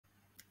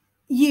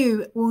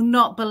You will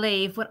not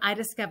believe what I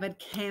discovered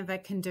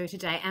Canva can do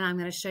today, and I'm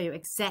going to show you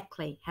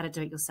exactly how to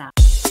do it yourself.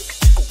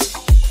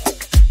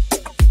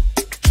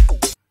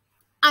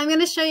 I'm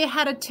going to show you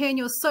how to turn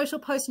your social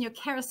post and your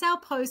carousel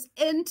post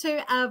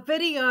into a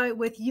video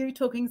with you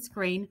talking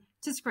screen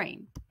to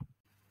screen.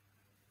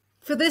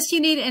 For this, you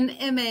need an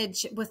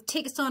image with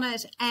text on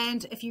it,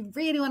 and if you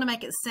really want to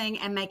make it sing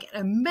and make it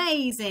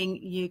amazing,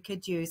 you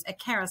could use a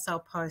carousel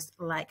post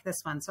like this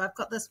one. So I've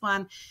got this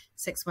one,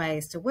 6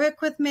 ways to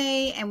work with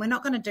me, and we're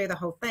not going to do the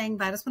whole thing,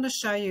 but I just want to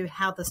show you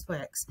how this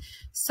works.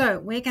 So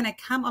we're going to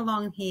come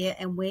along here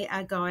and we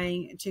are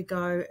going to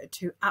go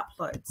to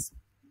uploads.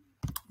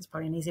 It's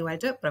probably an easy way to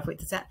do it, but I've worked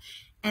this out.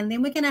 And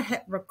then we're going to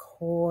hit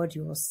record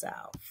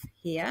yourself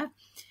here,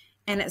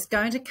 and it's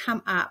going to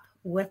come up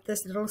with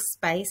this little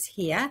space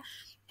here,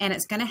 and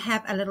it's going to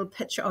have a little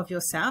picture of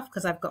yourself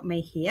because I've got me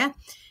here,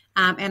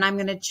 and I'm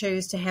going to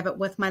choose to have it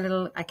with my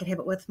little, I could have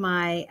it with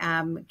my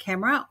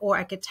camera, or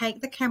I could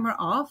take the camera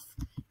off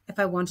if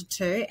I wanted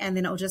to, and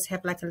then it'll just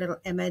have like a little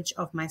image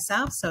of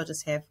myself. So I'll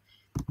just have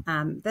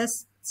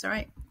this,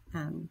 sorry,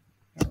 how do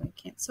we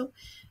cancel?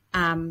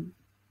 Okay,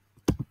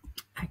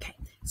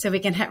 so we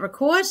can hit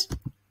record,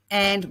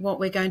 and what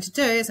we're going to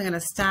do is I'm going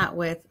to start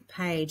with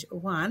page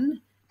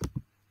 1.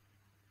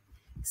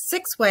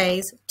 6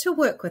 ways to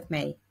work with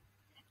me.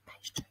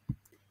 Page 2.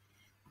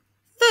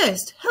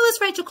 First, who is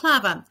Rachel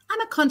Klaver?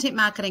 I'm a content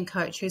marketing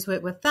coach who's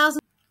worked with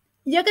thousands.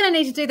 You're going to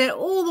need to do that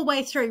all the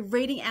way through,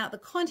 reading out the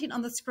content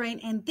on the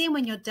screen, and then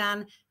when you're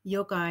done,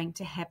 you're going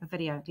to have a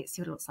video. Let's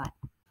see what it looks like.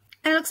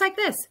 And it looks like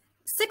this.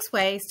 6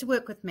 ways to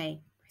work with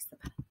me. Press the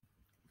button.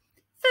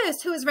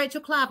 First, who is Rachel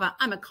Klaver?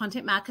 I'm a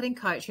content marketing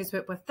coach who's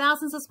worked with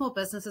thousands of small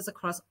businesses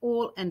across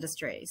all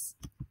industries.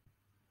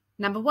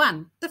 Number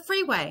 1, the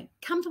free way.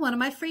 Come to one of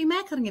my free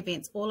marketing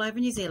events all over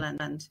New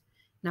Zealand.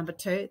 Number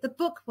 2, the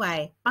book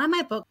way. Buy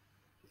my book.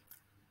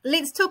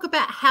 Let's talk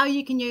about how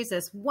you can use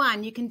this.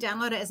 1, you can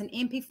download it as an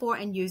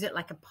MP4 and use it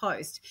like a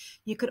post.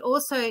 You could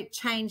also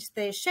change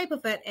the shape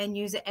of it and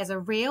use it as a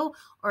reel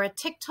or a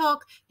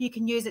TikTok. You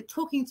can use it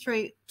talking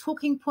through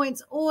talking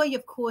points, or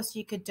of course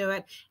you could do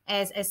it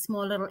as a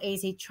small little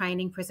easy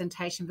training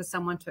presentation for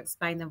someone to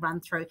explain the run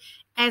through,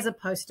 as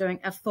opposed to doing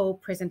a full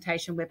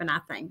presentation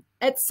webinar thing.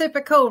 It's super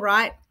cool,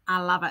 right?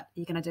 I love it. Are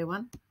you going to do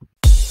one?